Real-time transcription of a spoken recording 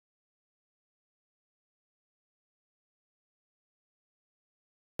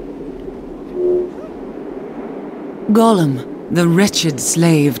Gollum, the wretched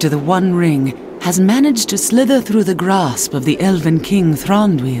slave to the One Ring, has managed to slither through the grasp of the Elven King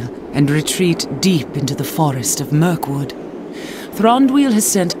Thranduil and retreat deep into the forest of Mirkwood. Thranduil has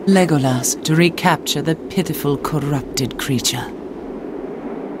sent Legolas to recapture the pitiful, corrupted creature.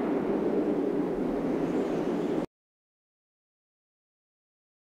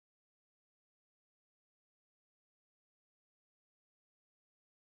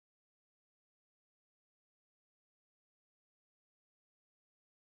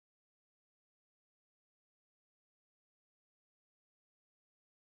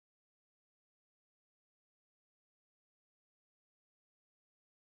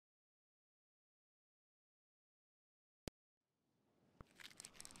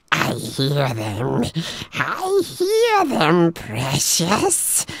 I hear them,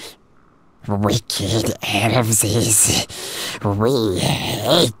 precious. Wicked elves, we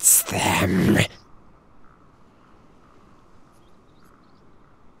hate them.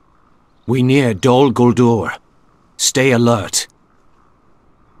 We near Dol Guldur. Stay alert.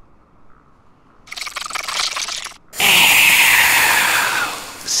 Elves,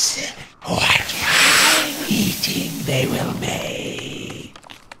 what fine eating they will make.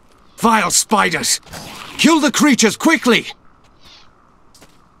 Vile spiders! Kill the creatures quickly!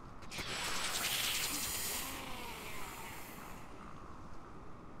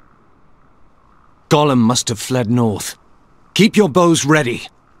 Gollum must have fled north. Keep your bows ready.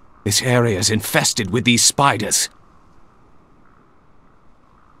 This area is infested with these spiders.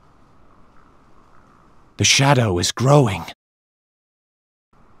 The shadow is growing.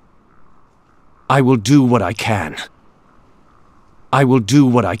 I will do what I can. I will do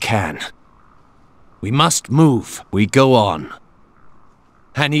what I can. We must move. We go on.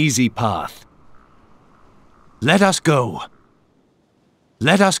 An easy path. Let us go.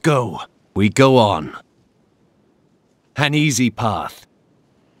 Let us go. We go on. An easy path.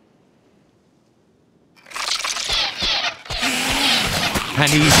 An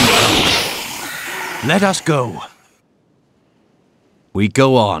easy path. Let us go. We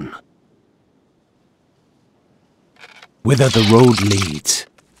go on. Whither the road leads.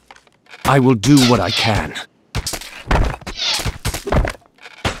 I will do what I can.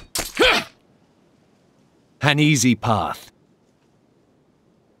 An easy path.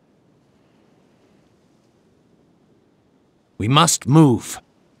 We must move.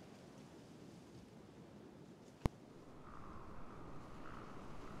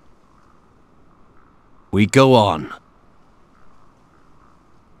 We go on.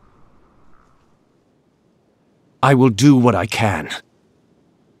 I will do what I can.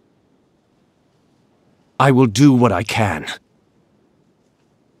 I will do what I can.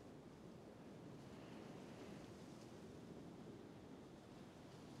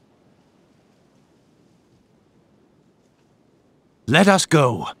 Let us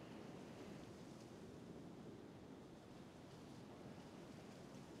go.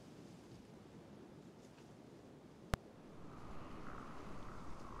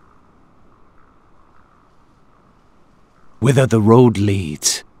 Whither the road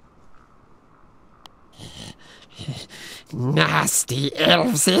leads. Nasty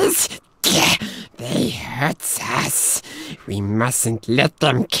elves! They hurt us. We mustn't let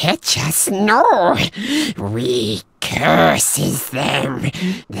them catch us, no! We curses them.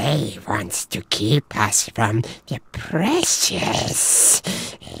 They want to keep us from the precious.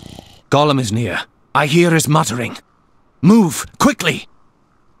 Gollum is near. I hear his muttering. Move, quickly!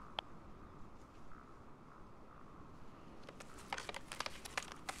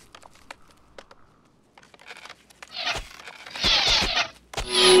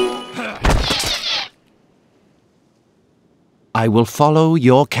 I will follow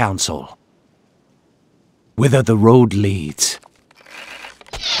your counsel. Whither the road leads.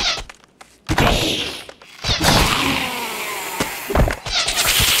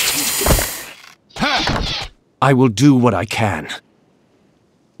 I will do what I can.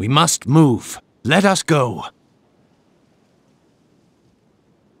 We must move. Let us go.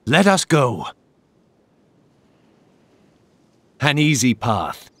 Let us go. An easy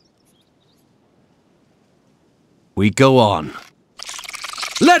path. We go on.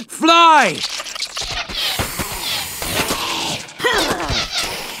 Let fly!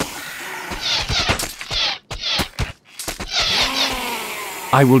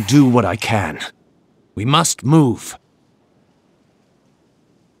 I will do what I can. We must move.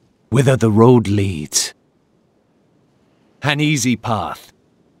 Whither the road leads. An easy path.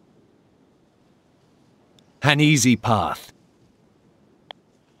 An easy path.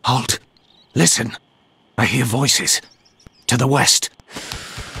 Halt! Listen! I hear voices. To the west.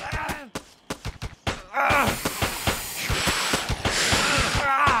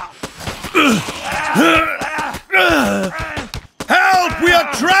 We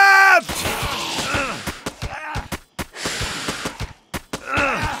are trapped!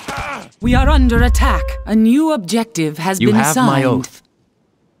 We are under attack. A new objective has been assigned. You have my oath.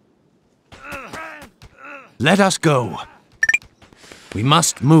 Let us go. We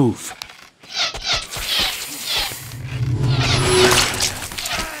must move.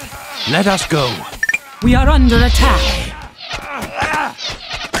 Let us go. We are under attack.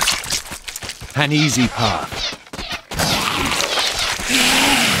 An easy path.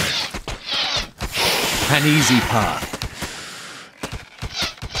 An easy path.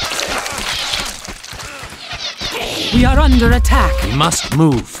 We are under attack. We must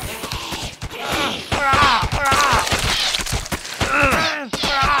move.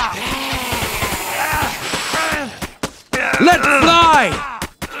 Let fly!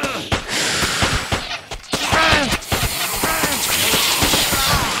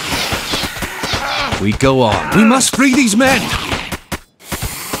 We go on. We must free these men!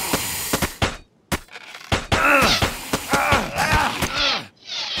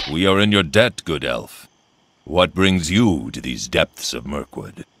 We are in your debt, good elf. What brings you to these depths of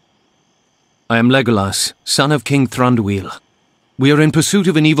Mirkwood? I am Legolas, son of King Thranduil. We are in pursuit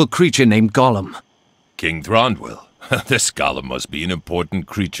of an evil creature named Gollum. King Thranduil? This Gollum must be an important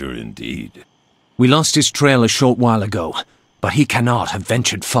creature indeed. We lost his trail a short while ago, but he cannot have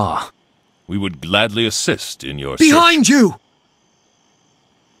ventured far. We would gladly assist in your Behind you!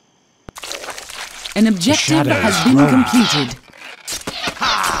 An objective has been completed.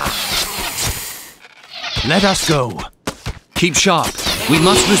 Let us go. Keep sharp. We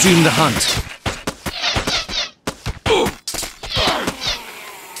must resume the hunt.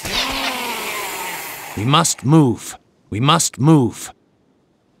 We must move. We must move.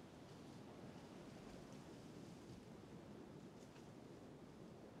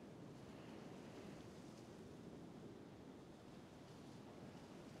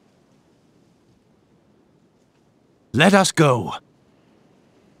 Let us go.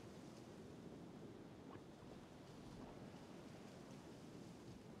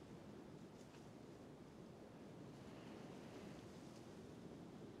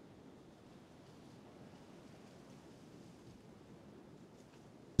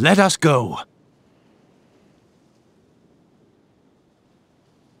 Let us go.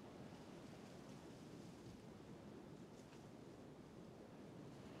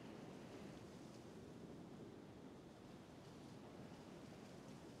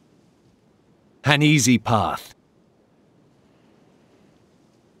 An easy path.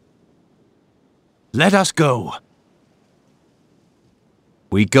 Let us go.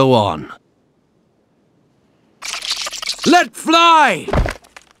 We go on. Let fly!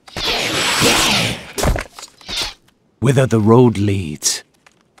 Whither the road leads.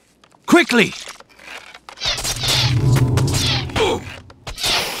 Quickly!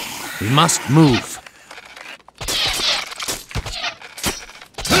 We must move.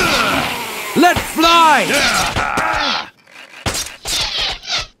 Let fly!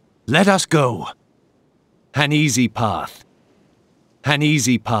 Let us go. An easy path. An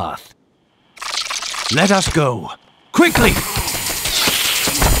easy path. Let us go. Quickly!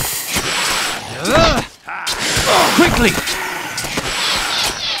 Quickly!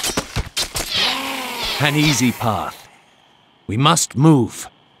 An easy path. We must move.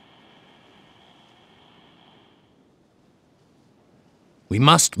 We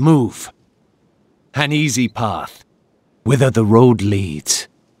must move. An easy path. Whither the road leads.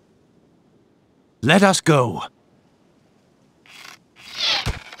 Let us go.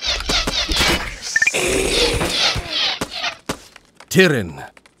 Tyrion,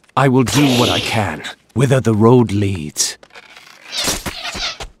 I will do what I can. Whither the road leads.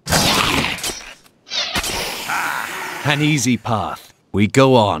 An easy path. We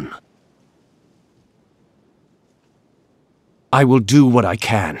go on. I will do what I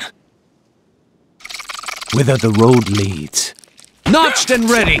can. Whither the road leads. Notched and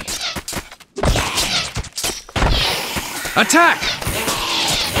ready! Attack!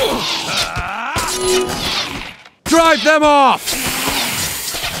 Drive them off!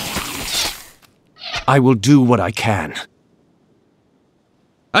 I will do what I can.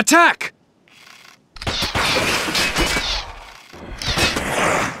 Attack!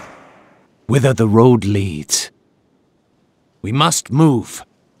 Whither the road leads. We must move.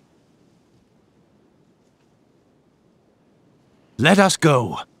 Let us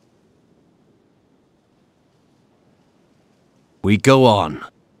go. We go on.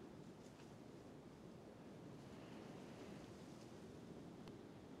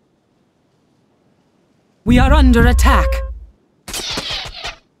 We are under attack.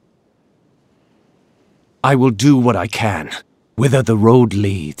 I will do what I can. Whither the road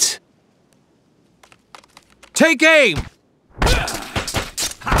leads. Take aim!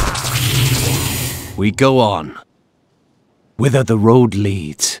 We go on. Whither the road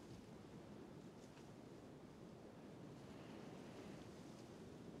leads.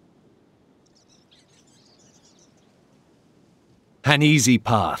 An easy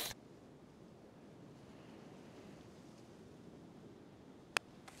path.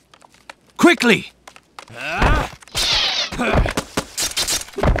 Quickly!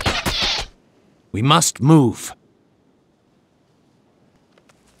 We must move.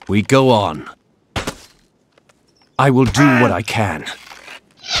 We go on. I will do what I can.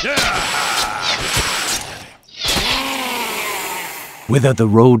 Whither the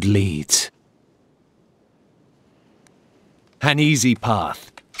road leads. An easy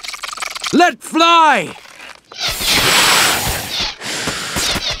path. Let fly!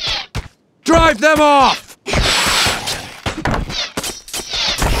 Drive them off!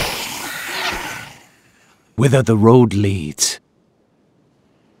 Whither the road leads.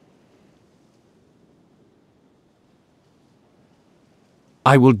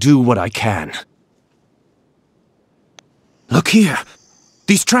 I will do what I can. Look here!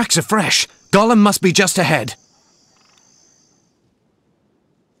 These tracks are fresh. Gollum must be just ahead.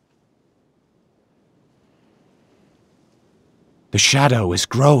 The shadow is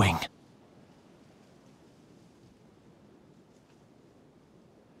growing.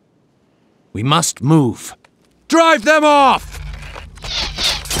 We must move. Drive them off!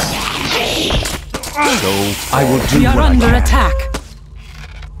 I will do We are what under I can. attack.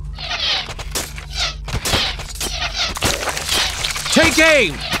 Take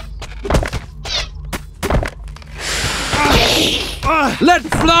aim! Let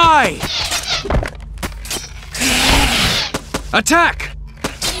fly! Attack!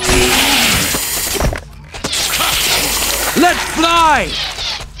 Let fly!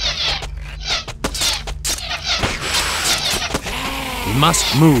 We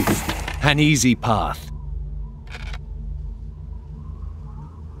must move. An easy path.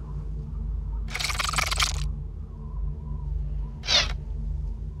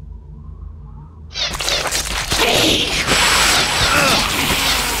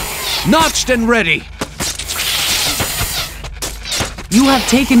 Notched and ready! You have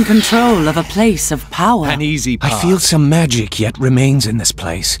taken control of a place of power. An easy path. I feel some magic yet remains in this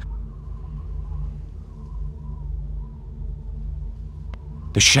place.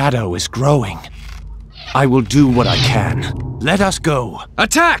 The shadow is growing. I will do what I can. Let us go.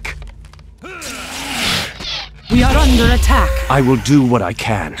 Attack! We are under attack. I will do what I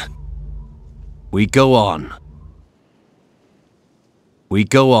can. We go on. We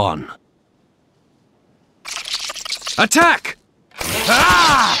go on. Attack!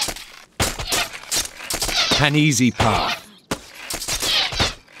 Ah! An easy path.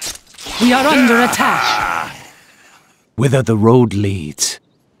 We are under attack. Whither the road leads.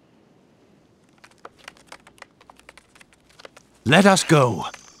 Let us go.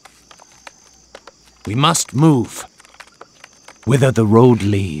 We must move. Whither the road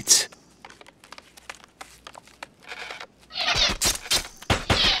leads.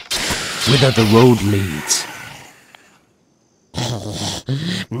 Whither the road leads.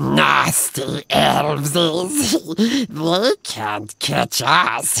 Nasty elves. They can't catch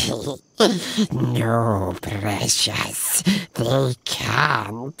us. No, precious. They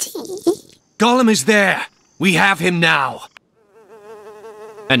can't. Gollum is there. We have him now.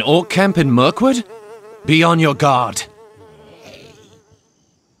 An orc camp in Mirkwood? Be on your guard.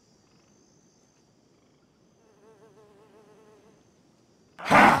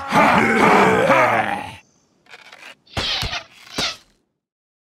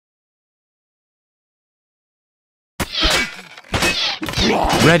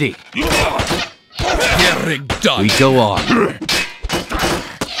 Ready. We go on.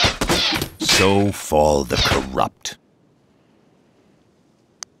 So fall the corrupt.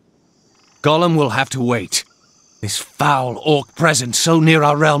 Gollum will have to wait. This foul orc presence so near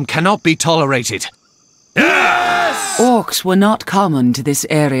our realm cannot be tolerated. Orcs were not common to this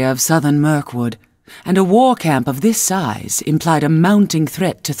area of southern Mirkwood, and a war camp of this size implied a mounting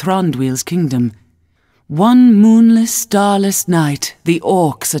threat to Thranduil's kingdom. One moonless, starless night, the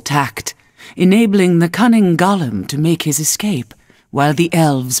orcs attacked, enabling the cunning Gollum to make his escape, while the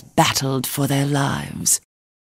elves battled for their lives.